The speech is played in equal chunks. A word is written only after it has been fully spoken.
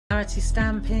Clarity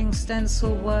stamping,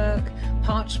 stencil work,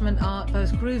 parchment art,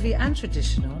 both groovy and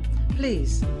traditional,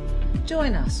 please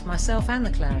join us, myself and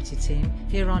the Clarity team,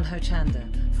 here on Hochanda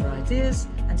for ideas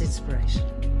and inspiration.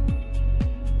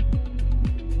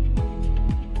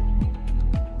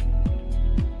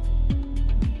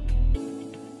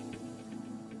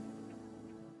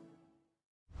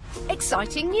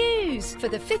 Exciting news! For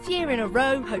the 5th year in a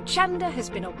row, Hochanda has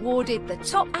been awarded the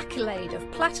top accolade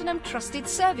of Platinum Trusted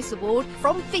Service Award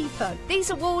from Feefo. These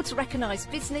awards recognise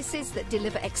businesses that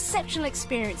deliver exceptional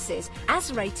experiences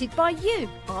as rated by you,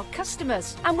 our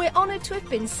customers, and we're honoured to have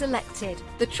been selected.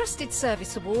 The Trusted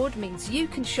Service Award means you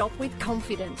can shop with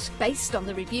confidence, based on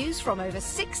the reviews from over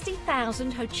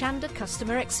 60,000 Hochanda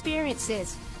customer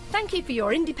experiences. Thank you for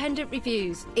your independent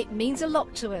reviews. It means a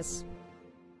lot to us.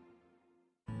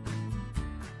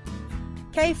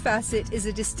 Kay Fassett is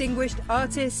a distinguished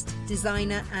artist,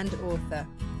 designer and author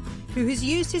who has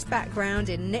used his background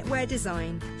in knitwear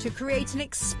design to create an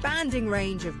expanding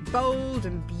range of bold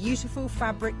and beautiful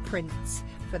fabric prints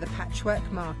for the patchwork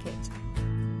market.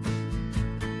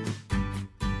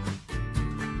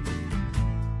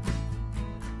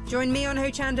 Join me on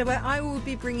Hochanda, where I will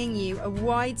be bringing you a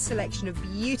wide selection of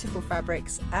beautiful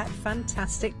fabrics at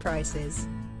fantastic prices.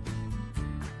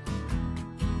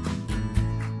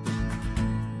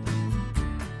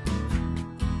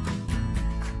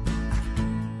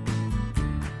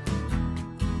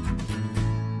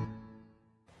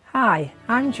 Hi,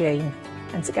 I'm Jean,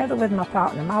 and together with my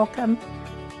partner Malcolm,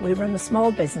 we run a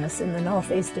small business in the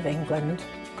northeast of England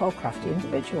called Crafty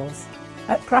Individuals.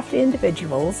 At Crafty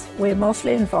Individuals, we're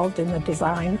mostly involved in the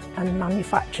design and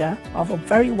manufacture of a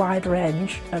very wide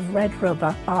range of red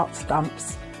rubber art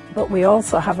stamps, but we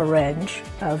also have a range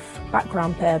of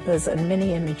background papers and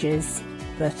mini images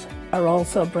that are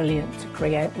also brilliant to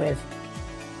create with.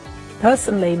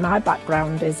 Personally, my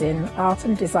background is in art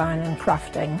and design and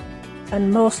crafting, and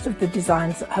most of the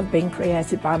designs have been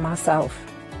created by myself.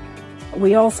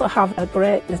 We also have a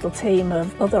great little team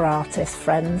of other artist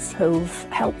friends who've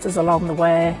helped us along the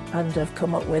way and have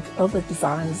come up with other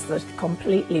designs that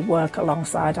completely work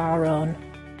alongside our own.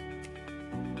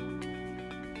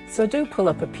 So do pull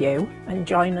up a pew and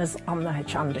join us on the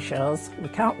Hochanda shows. We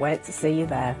can't wait to see you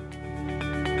there.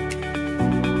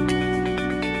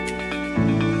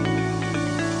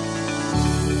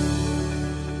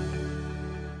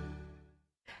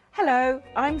 Hello,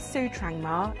 I'm Sue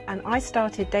Trangmar and I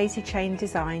started Daisy Chain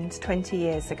Designs 20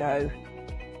 years ago.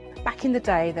 Back in the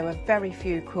day there were very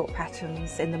few quilt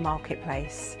patterns in the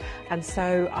marketplace, and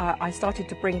so I started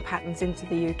to bring patterns into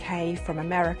the UK from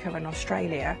America and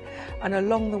Australia, and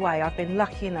along the way I've been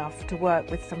lucky enough to work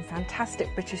with some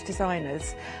fantastic British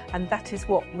designers, and that is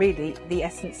what really the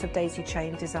essence of Daisy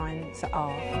Chain Designs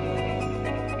are.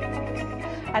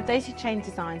 At Daisy Chain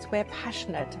Designs, we're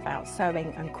passionate about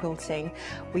sewing and quilting.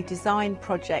 We design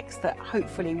projects that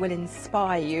hopefully will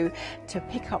inspire you to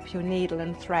pick up your needle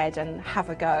and thread and have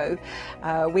a go.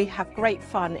 We have great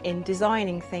fun in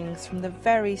designing things from the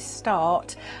very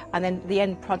start, and then the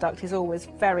end product is always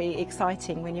very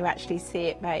exciting when you actually see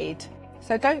it made.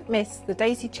 So don't miss the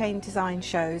Daisy Chain Design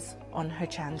shows on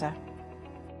Hochanda.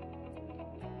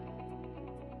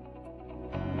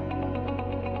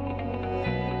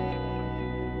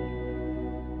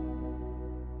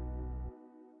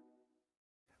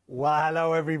 Well,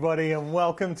 hello everybody and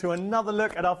welcome to another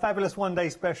look at our fabulous one-day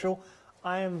special.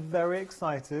 I am very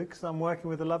excited because I'm working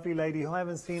with a lovely lady who I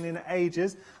haven't seen in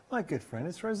ages. My good friend,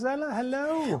 it's Rosella.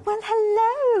 Hello. Well,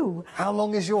 hello. How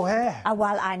long is your hair? Oh,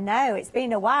 well, I know. It's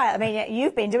been a while. I mean,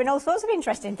 you've been doing all sorts of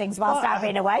interesting things whilst I've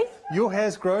been away. Your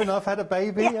hair's grown. I've had a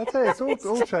baby. I tell you, it's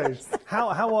all changed.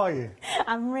 How are you?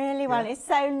 I'm really well. It's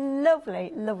so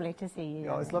lovely to see you.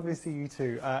 Oh, it's lovely to see you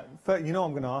too. You know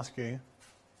I'm going to ask you.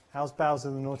 How's Bowser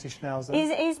the naughty schnauzer?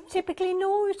 He's typically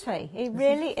naughty. He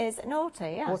really is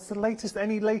naughty, yeah. What's the latest,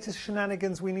 any latest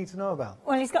shenanigans we need to know about?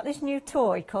 Well, he's got this new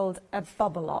toy called a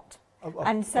bobble-lot.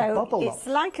 And so it's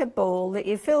like a ball that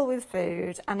you fill with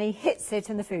food and he hits it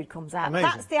and the food comes out. Amazing.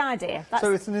 That's the idea.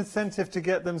 So it's an incentive to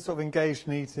get them sort of engaged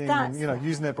in eating and, you know,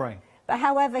 using their brain. But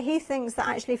however, he thinks that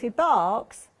actually if he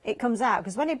barks, it comes out,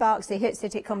 because when he barks, he hits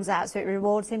it, it comes out, so it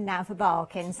rewards him now for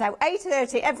barking. So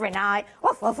 8:30 every night,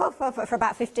 woof, woof, woof, woof, for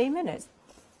about 15 minutes.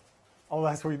 Oh,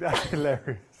 that's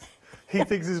hilarious. He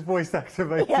thinks his voice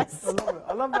activated. Yes. I love it.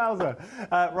 I love Bowser.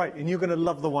 Right, and you're going to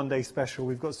love the one-day special.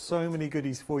 We've got so many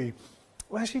goodies for you.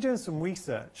 We're actually doing some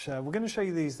research. We're going to show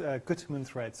you these Gutermann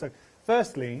threads. So,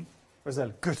 firstly,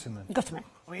 Rosella, Gutermann. Gutermann.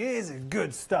 I mean, it is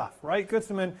good stuff, right?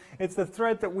 Gutermann, it's the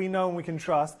thread that we know and we can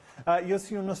trust. You'll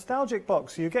see your nostalgic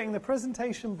box. So you're getting the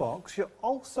presentation box. You're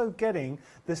also getting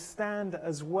the stand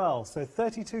as well. So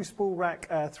 32 spool rack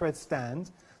thread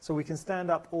stand, so we can stand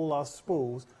up all our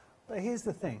spools. But here's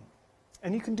the thing,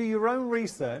 and you can do your own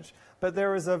research, but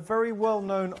there is a very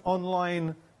well-known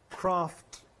online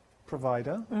craft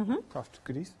provider, craft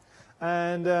goodies,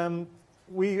 and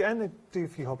they do a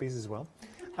few hobbies as well.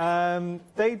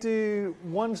 They do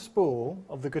one spool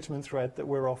of the Gutermann thread that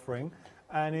we're offering,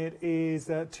 and it is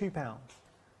 £2.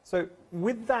 So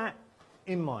with that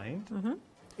in mind,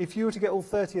 if you were to get all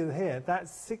 30 of them here,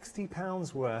 that's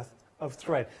 £60 worth of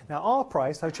thread. Now our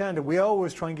price, Hochanda, we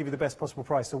always try and give you the best possible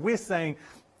price. So we're saying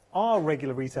our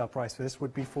regular retail price for this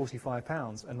would be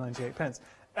 £45.98.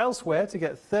 Elsewhere, to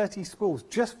get 30 spools,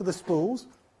 just for the spools,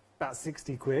 about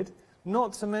 60 quid.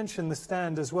 Not to mention the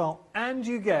stand as well, and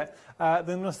you get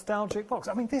the nostalgic box.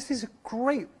 I mean, this is a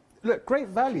great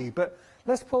value, but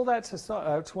let's pull that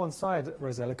to one side,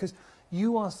 Rosella, because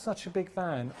you are such a big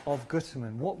fan of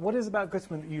Gutermann. What is about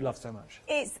Gutermann that you love so much?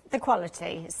 It's the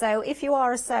quality. So if you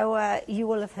are a sewer, you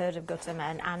will have heard of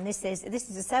Gutermann, and this is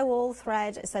a sew-all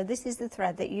thread. So this is the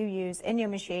thread that you use in your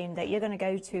machine that you're going to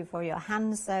go to for your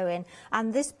hand sewing.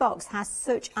 And this box has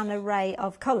such an array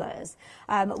of colours.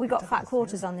 We've got fat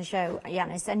quarters on the show,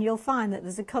 Yanis, and you'll find that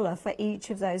there's a colour for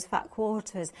each of those fat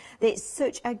quarters. It's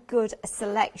such a good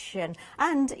selection.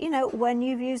 And, you know, when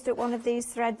you've used up one of these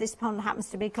threads, this one happens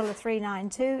to be colour 392,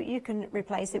 you can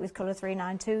replace it with colour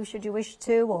 392 should you wish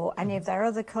to, or any of their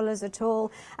other colours at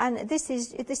all. And this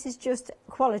is just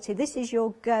quality. This is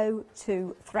your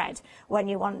go-to thread when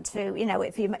you want to, you know,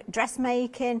 if you're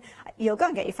dressmaking, you'll go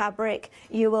and get your fabric,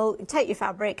 you will take your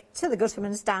fabric to the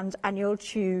Gutermann stand and you'll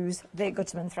choose the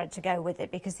Gutermann thread to go with it,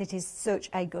 because it is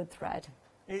such a good thread.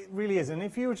 It really is. And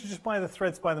if you were to just buy the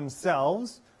threads by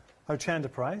themselves,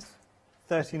 Hochanda price,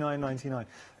 $39.99.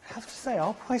 I have to say,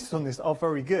 our prices on this are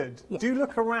very good. Yeah. Do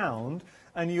look around,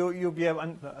 and you'll be able,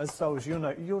 and as sewers, you'll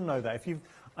know that.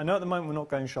 I know at the moment we're not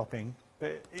going shopping,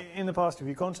 but in the past, if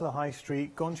you've gone to the high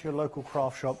street, gone to your local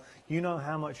craft shop, you know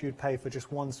how much you'd pay for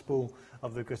just one spool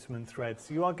of the Gutermann thread.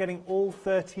 So you are getting all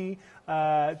 30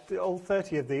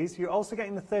 of these. You're also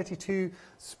getting the 32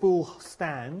 spool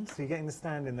stand, so you're getting the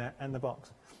stand in there and the box.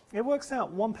 It works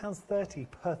out £1.30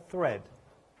 per thread.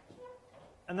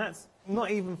 And that's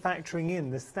not even factoring in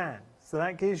the stand. So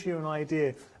that gives you an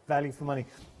idea, value for money.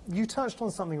 You touched on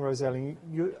something, Rosella, and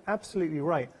you're absolutely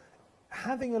right.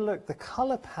 Having a look, the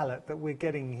colour palette that we're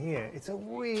getting here, it's a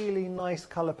really nice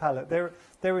colour palette.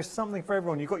 There is something for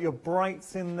everyone. You've got your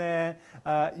brights in there,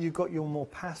 you've got your more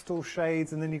pastel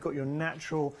shades, and then you've got your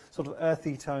natural sort of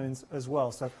earthy tones as well.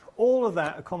 So all of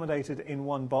that accommodated in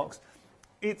one box.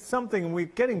 It's something, and we're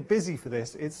getting busy for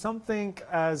this, it's something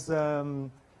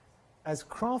as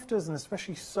crafters and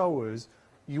especially sewers,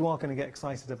 you are going to get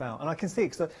excited about. And I can see,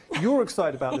 because you're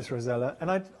excited about this, Rosella,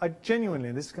 and I genuinely,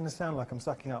 and this is going to sound like I'm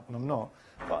sucking up, and I'm not,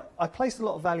 but I place a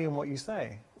lot of value in what you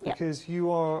say, because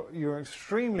you're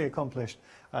extremely accomplished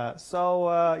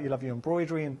sewer, you love your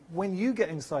embroidery, and when you get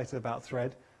excited about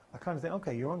thread, I kind of think,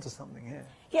 okay, you're onto something here.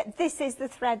 Yeah, this is the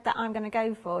thread that I'm going to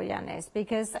go for, Yanis,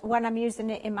 because when I'm using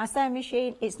it in my sewing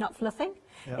machine, it's not fluffing.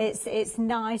 Yep. It's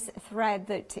nice thread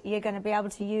that you're going to be able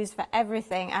to use for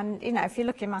everything. And, you know, if you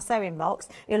look in my sewing box,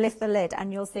 you lift the lid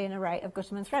and you'll see an array of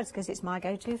Gutermann threads, because it's my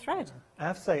go-to thread. I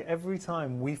have to say, every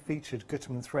time we featured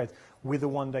Gutermann thread with a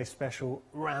one-day special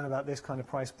around about this kind of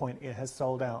price point, it has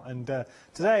sold out. And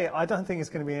today, I don't think it's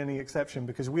going to be any exception,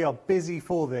 because we are busy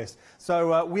for this.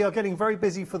 So we are getting very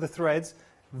busy for the threads.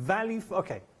 Value for,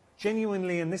 okay,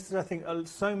 genuinely, and this is, I think,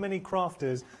 so many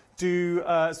crafters do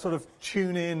sort of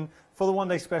tune in for the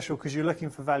one-day special because you're looking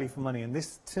for value for money. And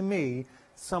this, to me,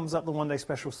 sums up the one-day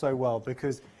special so well,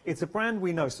 because it's a brand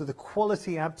we know, so the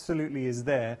quality absolutely is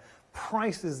there.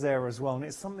 Price is there as well, and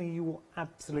it's something you will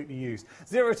absolutely use.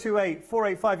 028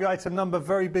 485, your item number,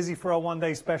 very busy for our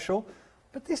one-day special.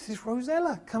 But this is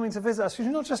Rosella coming to visit us. She's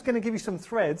not just going to give you some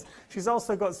threads, she's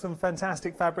also got some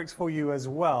fantastic fabrics for you as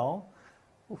well.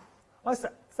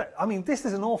 I mean, this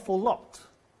is an awful lot.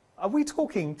 Are we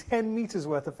talking 10 metres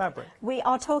worth of fabric? We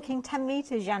are talking 10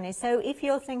 metres, Yanni. So if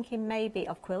you're thinking maybe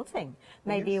of quilting,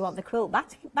 maybe you want the quilt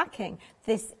backing,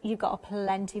 this, you've got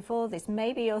plenty for this.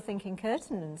 Maybe you're thinking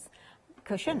curtains,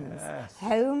 cushions,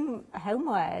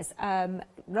 homewares,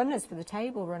 runners for the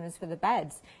table, runners for the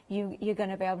beds. You're going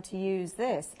to be able to use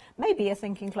this. Maybe you're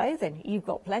thinking clothing. You've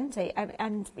got plenty.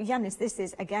 And Yanis, this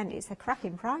is, again, it's a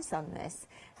cracking price on this.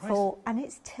 And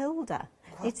it's Tilda.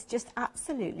 It's just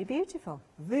absolutely beautiful.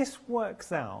 This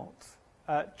works out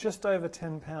at just over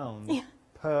 £10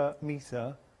 per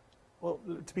metre well,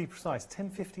 to be precise,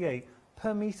 10.58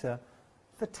 per metre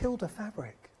for Tilda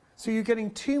fabric. So you're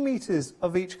getting 2 metres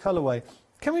of each colourway.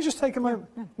 Can we just take a moment?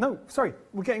 No, sorry,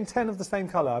 we're getting 10 of the same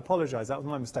colour. I apologise, that was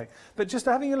my mistake. But just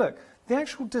having a look, the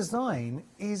actual design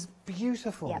is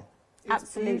beautiful. Yeah, it's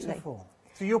absolutely. Beautiful.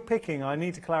 So you're picking, I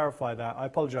need to clarify that, I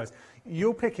apologise.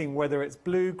 You're picking whether it's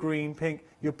blue, green, pink,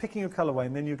 you're picking your colourway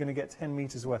and then you're going to get 10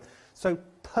 metres worth. So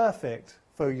perfect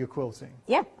for your quilting.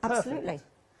 Yeah, Perfect. absolutely.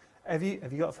 Have you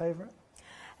got a favourite?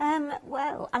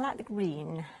 Well, I like the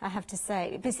green, I have to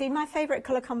say. But see, my favourite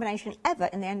colour combination ever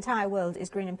in the entire world is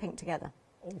green and pink together.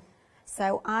 Oh.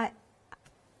 So I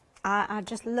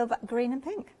just love green and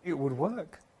pink. It would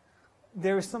work.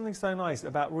 There is something so nice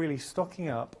about really stocking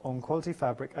up on quality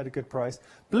fabric at a good price.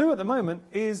 Blue at the moment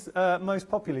is most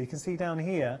popular. You can see down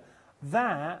here.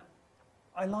 That,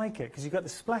 I like it, because you've got the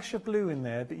splash of blue in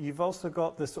there, but you've also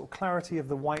got the sort of clarity of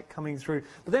the white coming through.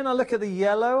 But then I look at the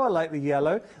yellow, I like the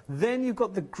yellow. Then you've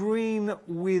got the green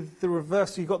with the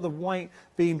reverse. So you've got the white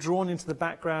being drawn into the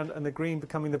background and the green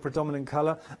becoming the predominant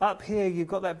colour. Up here, you've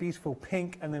got that beautiful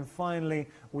pink. And then finally,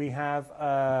 we have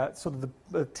sort of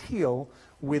the teal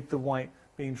with the white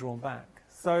being drawn back.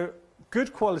 So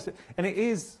good quality. And it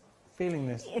is feeling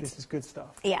this. This is good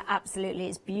stuff. Yeah, absolutely.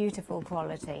 It's beautiful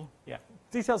quality. Yeah.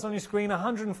 Details on your screen,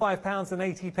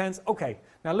 £105.80. OK,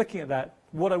 now looking at that,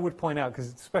 what I would point out,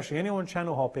 because especially anyone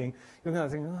channel hopping, you're going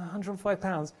to think, oh,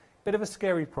 £105, bit of a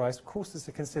scary price. Of course, it's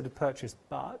a considered purchase,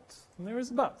 but, and there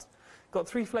is a but, got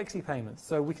 3 flexi payments,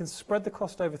 so we can spread the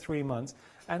cost over 3 months.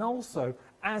 And also,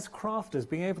 as crafters,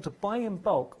 being able to buy in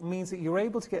bulk means that you're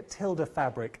able to get Tilda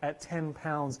fabric at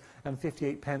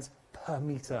 £10.58 per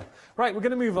metre. Right, we're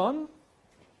going to move on.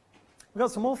 We've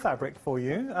got some more fabric for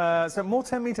you. So more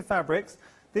 10-metre fabrics.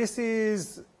 This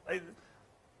is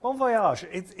Bon Voyage.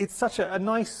 It's such a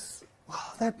nice,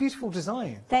 oh, they're beautiful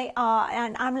design. They are,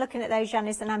 and I'm looking at those,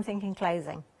 Janice, and I'm thinking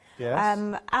clothing.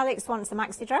 Yes. Alex wants a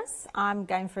maxi dress. I'm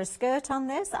going for a skirt on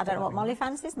this. I don't know what Molly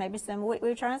fancies. Maybe some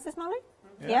weave trousers, Molly?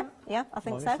 Yeah, I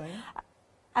think so.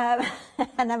 And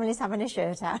Emily's having a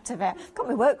shirt out of it. Got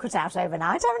my work cut out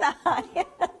overnight, haven't I?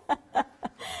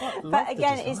 But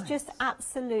again, it's just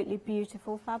absolutely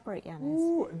beautiful fabric, Janice.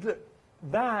 Ooh,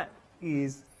 that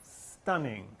is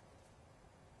stunning.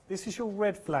 This is your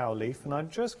red flower leaf, and I'm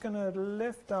just going to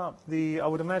lift up the, I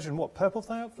would imagine, what, purple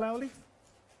flower leaf?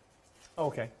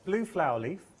 Okay, blue flower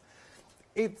leaf.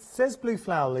 It says blue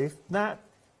flower leaf. That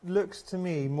looks to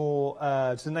me more,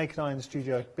 to the naked eye in the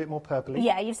studio, a bit more purpley.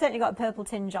 Yeah, you've certainly got a purple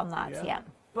tinge on that, yeah.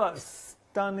 But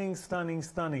stunning, stunning,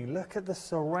 stunning. Look at the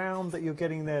surround that you're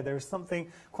getting there. There is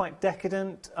something quite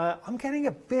decadent. I'm getting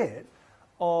a bit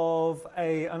of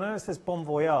a, I know it says Bon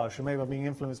Voyage, or maybe I'm being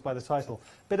influenced by the title,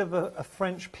 bit of a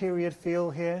French period feel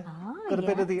here. Got a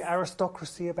bit of the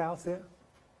aristocracy about it.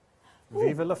 Ooh.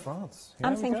 Vive la France.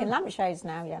 I'm thinking lampshades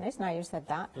now, Janice, now you've said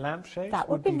that. Lampshades? That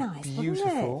would be nice,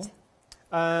 beautiful. Wouldn't it?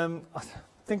 I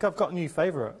think I've got a new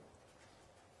favourite.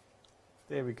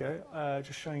 There we go.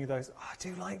 Just showing you those. Oh, I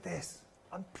do like this.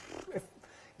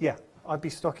 Yeah, I'd be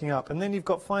stocking up. And then you've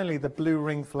got finally the blue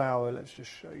ring flower. Let's just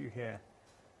show you here.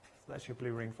 So that's your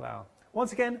blue ring flower.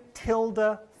 Once again,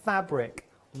 Tilda fabric.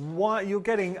 You're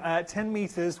getting 10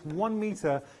 metres, 1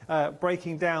 metre,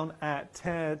 breaking down at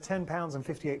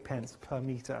 £10.58 per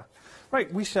metre.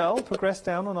 Right, we shall progress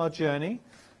down on our journey.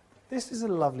 This is a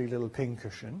lovely little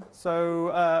pincushion.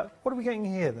 So what are we getting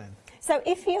here then? So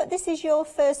if this is your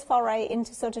first foray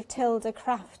into sort of Tilda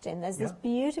crafting, there's this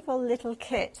beautiful little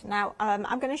kit. Now,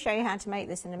 I'm going to show you how to make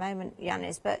this in a moment,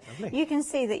 Janice, but you can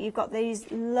see that you've got these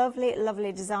lovely,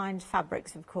 lovely designed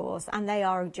fabrics, of course, and they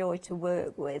are a joy to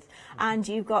work with. And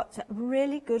you've got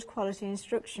really good quality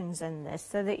instructions in this,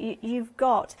 so that you've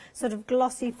got sort of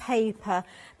glossy paper,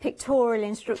 pictorial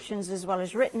instructions as well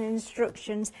as written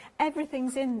instructions.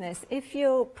 Everything's in this. If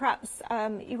you're perhaps,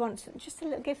 you want just a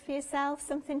little gift for yourself,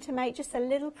 something to make, just a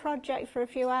little project for a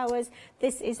few hours,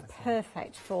 this is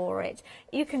perfect for it.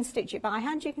 You can stitch it by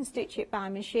hand, you can stitch it by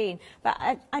machine, but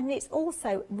and it's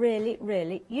also really,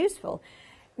 really useful.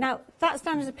 Now, that's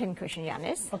done as a pincushion,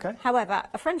 Janice. Okay. However,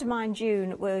 a friend of mine,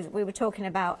 June, we were talking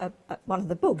about one of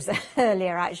the books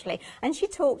earlier, actually, and she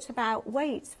talked about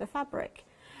weights for fabric.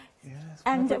 Yes,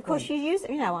 and of course you use,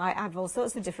 you know, I have all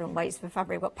sorts of different weights for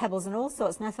fabric, I've got pebbles and all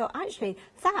sorts, and I thought actually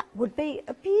that would be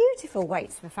a beautiful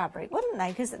weights for fabric, wouldn't they?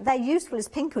 Because they're useful as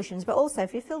pincushions, but also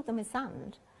if you filled them with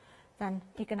sand, then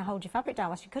you're going to hold your fabric down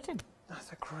whilst you're cutting.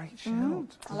 That's a great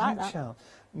shout. I like that. Shout.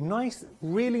 Nice,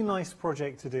 really nice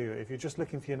project to do if you're just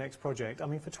looking for your next project. I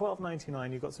mean, for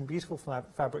 £12.99, you've got some beautiful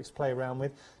fabrics to play around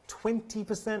with.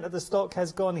 20% of the stock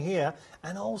has gone here,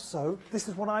 and also, this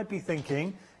is what I'd be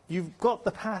thinking, you've got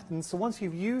the pattern, so once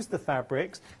you've used the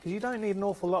fabrics, because you don't need an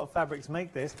awful lot of fabric to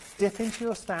make this, dip into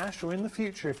your stash, or in the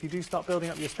future, if you do start building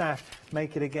up your stash,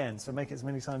 make it again. So make it as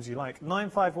many times as you like.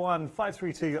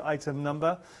 951532 item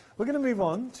number. We're going to move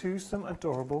on to some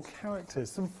adorable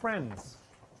characters, some friends.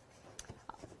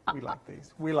 We like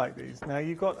these. We like these. Now,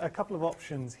 you've got a couple of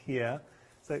options here.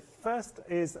 So first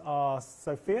is our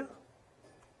Sophia.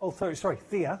 Oh, sorry,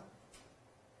 Thea.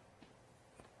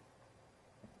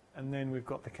 And then we've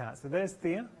got the cat. So there's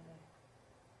Thea.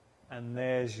 And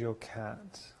there's your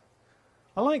cat.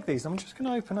 I like these. I'm just going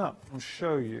to open up and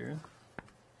show you.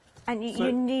 And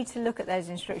you need to look at those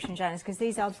instruction Janice, because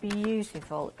these are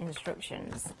beautiful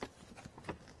instructions.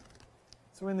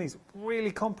 So in these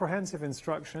really comprehensive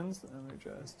instructions, let me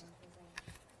just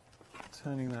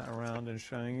turning that around and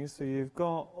showing you. So you've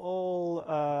got all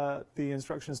the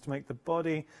instructions to make the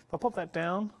body. If I pop that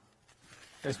down,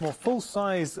 there's more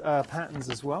full-size patterns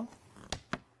as well.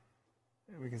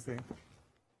 Here we can see.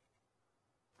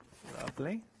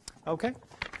 Lovely. Okay,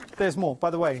 there's more. By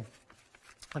the way,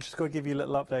 I just got to give you a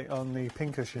little update on the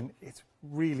pincushion. It's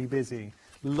really busy.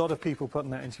 A lot of people putting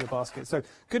that into your basket. So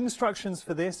good instructions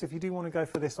for this. If you do want to go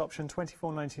for this option,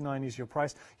 $24.99 is your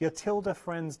price. Your Tilda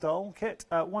Friends doll kit,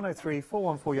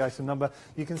 103414 your item number.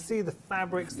 You can see the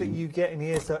fabrics that you get in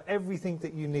here. So everything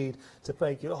that you need to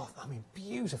bake your, I mean,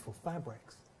 beautiful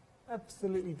fabrics.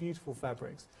 Absolutely beautiful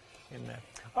fabrics in there.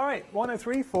 All right,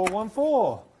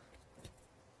 103414.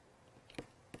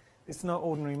 It's not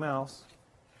ordinary mouse.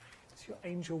 It's your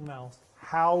angel mouse.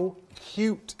 How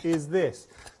cute is this?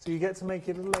 So you get to make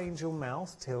your little angel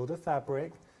mouse, Tilda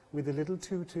fabric, with a little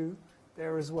tutu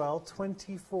there as well.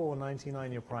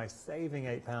 $24.99 your price, saving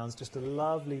 £8. Just a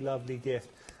lovely, lovely gift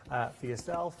for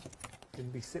yourself. You can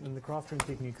be sitting in the craft room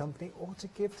keeping you company, or to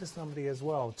give to somebody as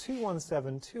well.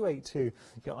 217282,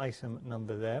 your item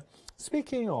number there.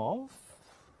 Speaking of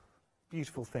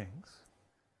beautiful things,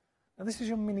 now this is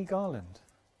your mini garland.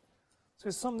 So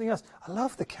it's something else. I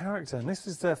love the character, and this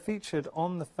is featured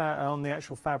on the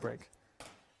actual fabric.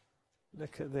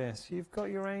 Look at this. You've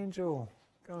got your angel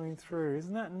going through.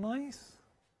 Isn't that nice?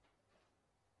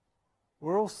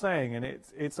 We're all saying, and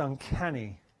it's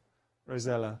uncanny,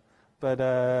 Rosella, but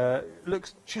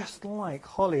looks just like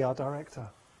Holly, our director.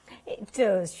 It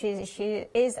does. She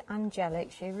is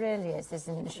angelic. She really is,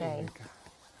 isn't she?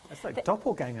 It's like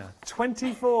doppelganger.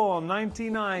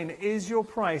 $24.99 is your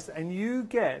price, and you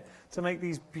get to make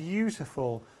these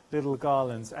beautiful little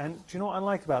garlands. And do you know what I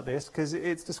like about this? Because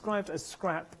it's described as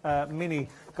scrap mini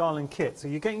garland kit. So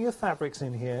you're getting your fabrics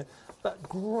in here, but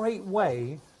great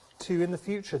way to, in the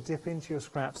future, dip into your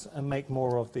scraps and make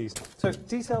more of these. So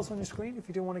details on your screen if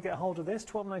you do want to get a hold of this.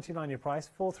 $12.99 your price,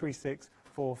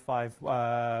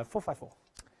 436-454.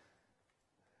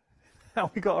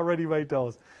 Now we got our ready-made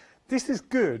dolls. This is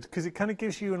good because it kind of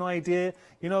gives you an idea,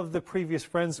 you know, of the previous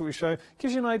friends that we showed.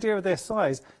 Gives you an idea of their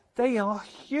size. They are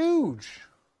huge.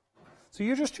 So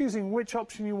you're just choosing which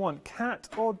option you want, cat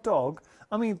or dog.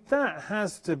 I mean, that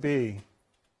has to be,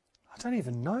 I don't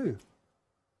even know.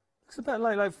 It's about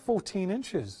like 14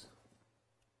 inches.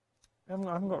 I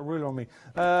haven't got a ruler on me.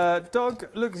 Dog,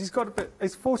 look, he's got a bit,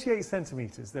 it's 48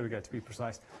 centimetres. There we go, to be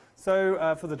precise.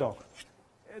 So for the dog.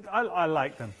 I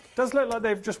like them. Does look like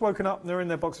they've just woken up and they're in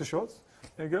their boxer shorts.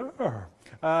 There you go.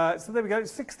 So there we go.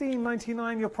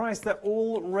 $16.99 your price. They're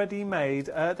all ready made.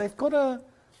 They've got a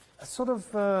sort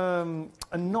of a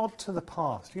nod to the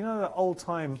past. You know, the old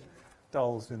time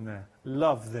dolls in there.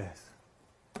 Love this.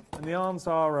 And the arms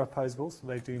are opposable, so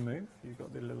they do move. You've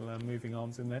got the little moving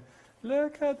arms in there.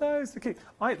 Look at those.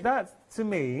 That to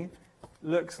me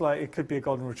looks like it could be a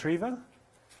golden retriever.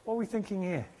 What are we thinking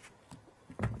here?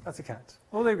 That's a cat.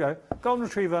 Oh, there we go. Golden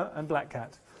retriever and black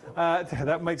cat.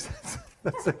 That makes sense.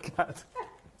 That's a cat.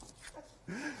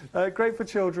 Great for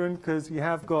children because you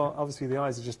have got, obviously the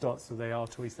eyes are just dots, so they are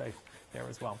toy safe there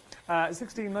as well.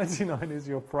 $16.99 is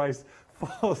your price.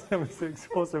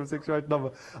 476 right number.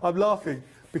 I'm laughing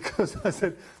because I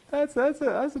said, that's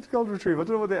a golden retriever. I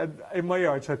don't know what they, in my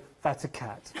ear I said, that's a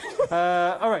cat.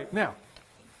 All right, now,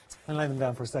 I'll lay them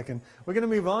down for a second. We're going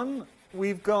to move on.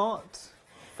 We've got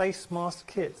face mask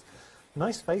kits.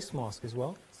 Nice face mask as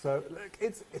well. So look,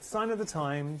 it's sign of the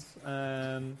times.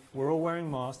 We're all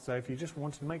wearing masks, so if you just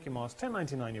wanted to make your mask,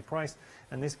 $10.99 your price,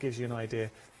 and this gives you an idea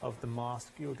of the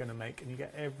mask you're going to make, and you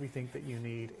get everything that you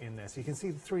need in there. So you can see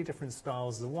the 3 different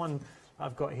styles. The one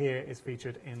I've got here is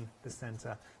featured in the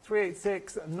centre.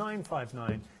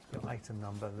 386959, your item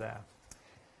number there.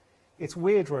 It's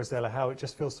weird, Rosella, how it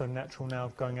just feels so natural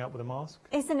now going out with a mask.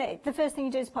 Isn't it? The first thing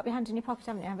you do is pop your hand in your pocket,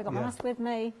 haven't you? Have I got my mask with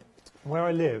me? Where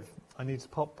I live, I need to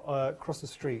pop across the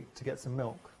street to get some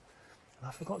milk. And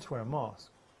I forgot to wear a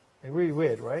mask. It's really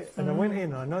weird, right? And I went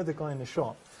in, and I know the guy in the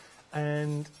shop,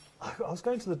 and I was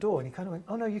going to the door, and he kind of went,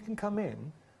 "Oh no, you can come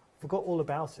in." Forgot all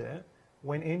about it.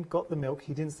 Went in, got the milk.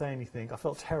 He didn't say anything. I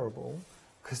felt terrible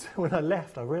because when I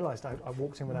left, I realised I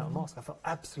walked in without a mask. I felt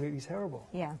absolutely terrible.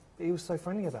 Yeah. But he was so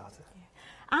friendly about it.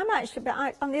 I'm actually,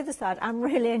 but on the other side, I'm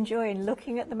really enjoying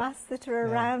looking at the masks that are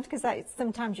around, because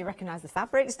sometimes you recognise the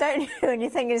fabrics, don't you? And you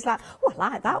think it's like, oh,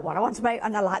 I like that one, I want to make,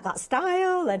 and I like that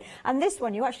style. And this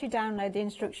one, you actually download the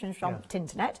instructions from the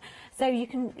internet, so you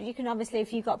can obviously,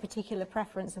 if you've got a particular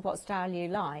preference of what style you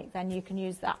like, then you can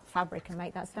use that fabric and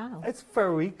make that style. It's a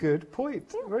very good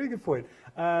point. Very good point.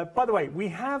 By the way, we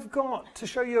have got to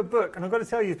show you a book, and I've got to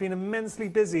tell you, it's been immensely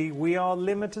busy. We are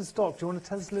limited stock. Do you want to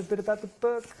tell us a little bit about the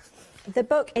book? The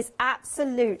book is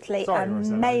absolutely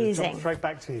amazing. Rosella, I'll jump straight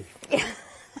back to you.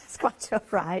 That's quite all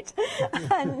right.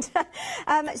 And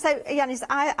so, Yanis,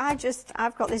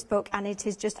 I've got this book, and it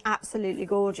is just absolutely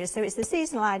gorgeous. So it's the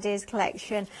Seasonal Ideas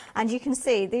collection, and you can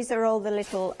see these are all the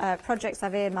little projects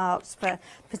I've earmarked for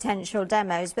potential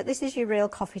demos. But this is your real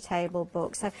coffee table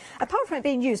book. So apart from it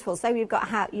being useful, so you've got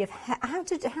how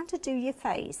to do your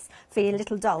face for your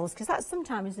little dolls, because that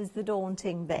sometimes is the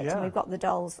daunting bit. Yeah. And we've got the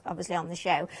dolls obviously on the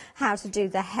show. How to do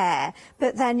the hair,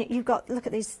 but then you've got, look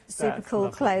at these super cool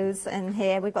clothes in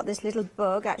here. We've got this little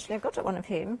bug. Actually, I've got one of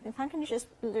him. If I can just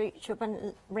reach up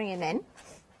and bring him in.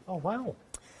 Oh, wow.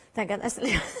 Thank God,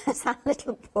 that's our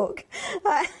little book.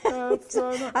 I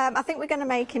think we're going to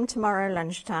make him tomorrow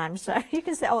lunchtime, so you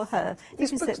can sit, or her, you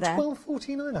can sit there.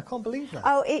 £12.49, I can't believe that.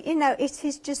 Oh, you know, it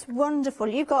is just wonderful.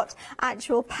 You've got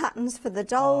actual patterns for the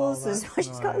dolls as well.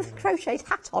 She's got a crocheted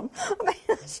hat on. I mean,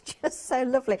 that's just so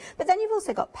lovely. But then you've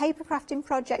also got paper crafting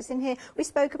projects in here. We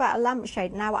spoke about a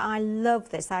lampshade. Now, I love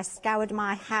this. I scoured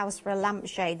my house for a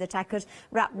lampshade that I could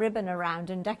wrap ribbon around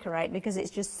and decorate, because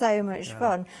it's just so much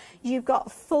fun. You've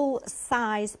got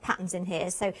full-size patterns in here,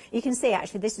 so you can see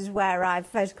actually this is where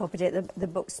I've photocopied it. The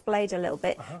book's splayed a little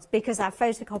bit. It's because I've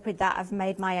photocopied that. I've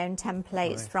made my own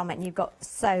templates from it, and you've got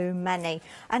so many,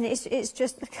 and it's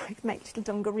just make little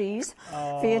dungarees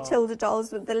for your Tilda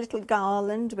dolls with the little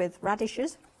garland with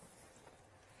radishes.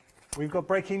 We've got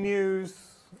breaking news.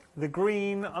 The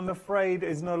green, I'm afraid,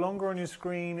 is no longer on your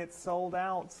screen. It's sold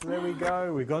out. So there we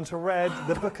go. We've gone to red.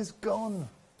 The book is gone.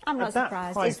 I'm not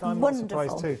surprised. It's I'm wonderful. not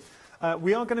surprised too.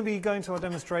 We are going to be going to our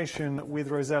demonstration with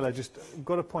Rosella. Just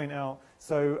got to point out,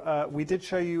 so we did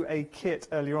show you a kit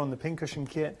earlier on, the pincushion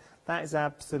kit. That is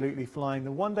absolutely flying.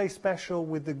 The one-day special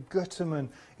with the Gutermann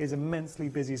is immensely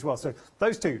busy as well. So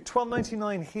those two,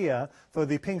 $12.99 here for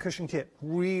the pincushion kit.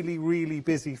 Really, really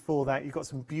busy for that. You've got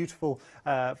some beautiful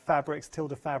fabrics,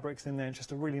 Tilda fabrics in there, and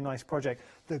just a really nice project.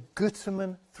 The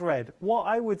Gutermann thread. What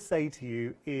I would say to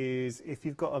you is, if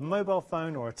you've got a mobile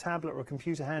phone or a tablet or a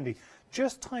computer handy,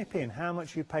 just type in how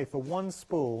much you pay for one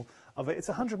spool of it. It's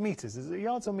 100 meters. Is it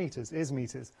yards or meters? It is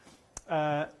meters.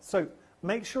 So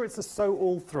make sure it's a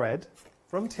sew-all thread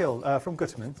from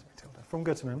Gutermann.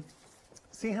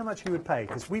 See how much you would pay,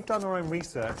 because we've done our own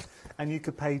research, and you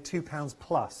could pay £2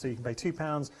 plus. So you can pay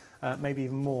 £2, maybe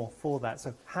even more for that.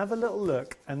 So have a little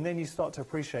look, and then you start to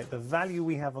appreciate the value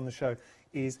we have on the show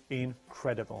is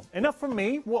incredible. Enough from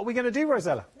me. What are we going to do,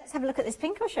 Rosella? Let's have a look at this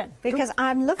pincushion, because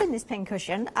I'm loving this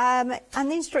pincushion, and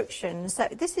the instructions. So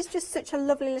this is just such a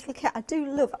lovely little kit. I do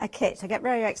love a kit. I get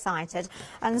very excited.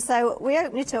 And so we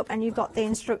open it up, and you've got the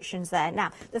instructions there.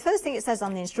 Now, the first thing it says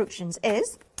on the instructions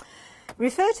is,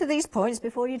 refer to these points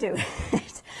before you do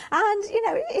it. And, you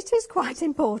know, it is quite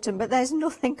important, but there's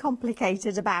nothing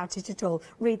complicated about it at all.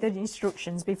 Read the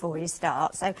instructions before you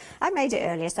start. So I made it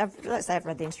earlier, so let's say I've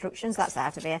read the instructions. That's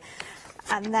out of here.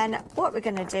 And then what we're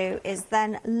going to do is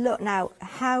then look. Now,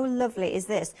 how lovely is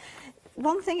this?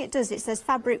 One thing it does, it says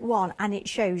fabric 1, and it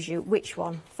shows you which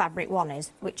one fabric 1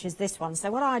 is, which is this one.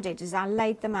 So what I did is I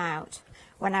laid them out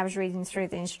when I was reading through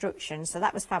the instructions. So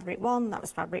that was fabric 1, that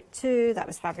was fabric 2, that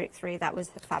was fabric 3, that was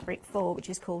fabric 4,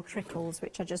 which is called Trickles,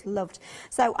 which I just loved.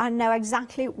 So I know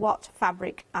exactly what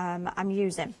fabric I'm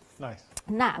using. Nice.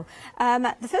 Now,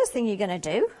 the first thing you're going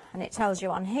to do, and it tells you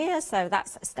on here, so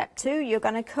that's step 2, you're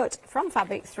going to cut from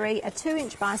fabric 3 a 2"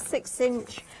 by 6"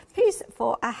 piece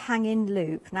for a hanging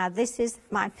loop. Now, this is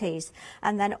my piece,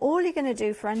 and then all you're going to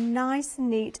do for a nice,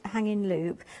 neat hanging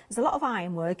loop, there's a lot of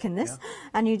iron work in this,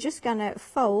 and you're just going to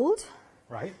fold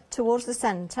towards the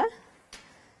centre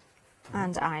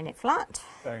and iron it flat.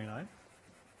 Very nice.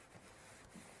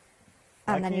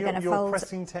 And then you're going to fold. Your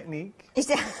pressing technique.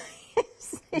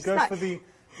 It goes for the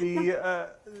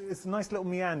it's a nice little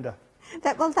meander.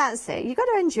 Well, that's it. You've got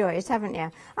to enjoy it, haven't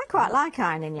you? I quite like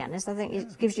ironing, Yanis. I think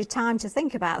it gives you time to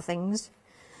think about things.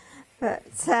 But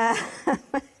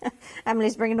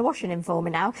Emily's bringing the washing in for me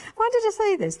now. Why did I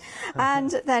say this?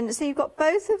 And then, so you've got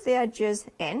both of the edges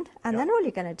in, and then all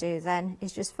you're going to do then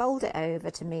is just fold it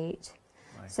over to meet,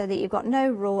 so that you've got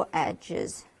no raw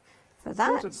edges for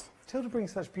that. Tilda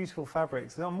brings such beautiful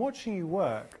fabrics. I'm watching you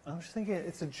work. I'm just thinking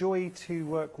it's a joy to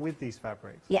work with these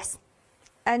fabrics. Yes,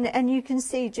 and you can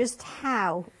see just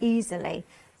how easily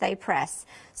they press.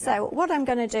 So what I'm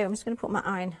going to do, I'm just going to put my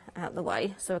iron out of the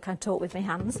way so I can talk with my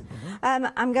hands.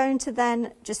 I'm going to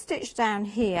then just stitch down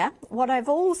here. What I've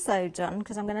also done,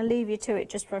 because I'm going to leave you to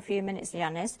it just for a few minutes,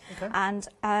 Janice, and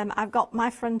I've got my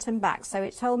front and back. So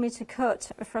it told me to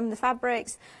cut from the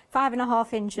fabrics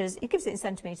 5.5 inches. It gives it in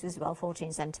centimetres as well,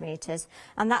 14 centimetres.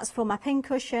 And that's for my pin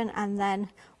cushion. And then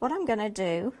what I'm going to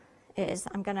do is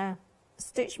I'm going to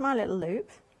stitch my little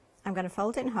loop. I'm going to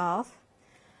fold it in half.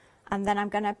 And then I'm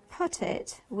going to put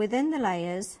it within the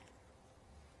layers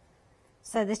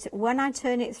so that when I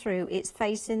turn it through, it's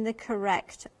facing the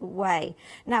correct way.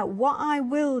 Now, what I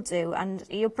will do, and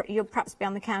you'll perhaps be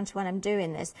on the counter when I'm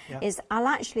doing this, is I'll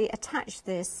actually attach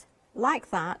this like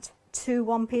that to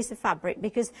one piece of fabric,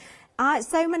 because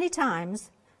so many times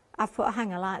I've put a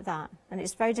hanger like that, and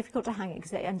it's very difficult to hang it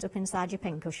because it ends up inside your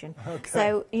pincushion.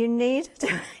 So you need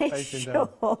to make sure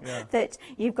that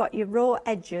you've got your raw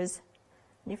edges,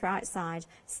 your right side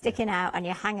sticking out and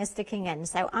your hanger sticking in.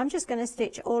 So I'm just going to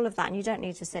stitch all of that, and you don't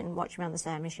need to sit and watch me on the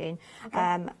sewing machine.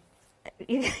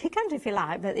 You can do if you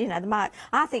like, but you know,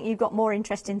 I think you've got more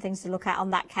interesting things to look at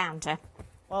on that counter.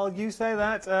 Well, you say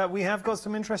that. We have got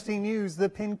some interesting news. The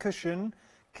pin cushion,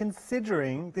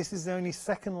 considering this is the only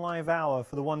second live hour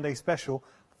for the one-day special,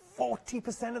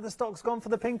 40% of the stock's gone for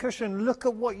the pin cushion. Look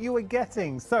at what you are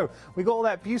getting. So we got all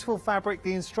that beautiful fabric,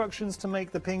 the instructions to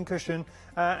make the pin cushion,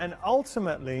 and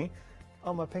ultimately,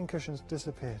 oh, my pin cushion's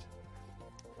disappeared.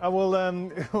 I will,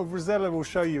 Rosella will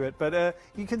show you it, but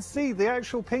you can see the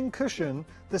actual pin cushion,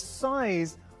 the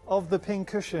size of the pin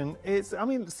cushion. It's, I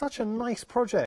mean, such a nice project.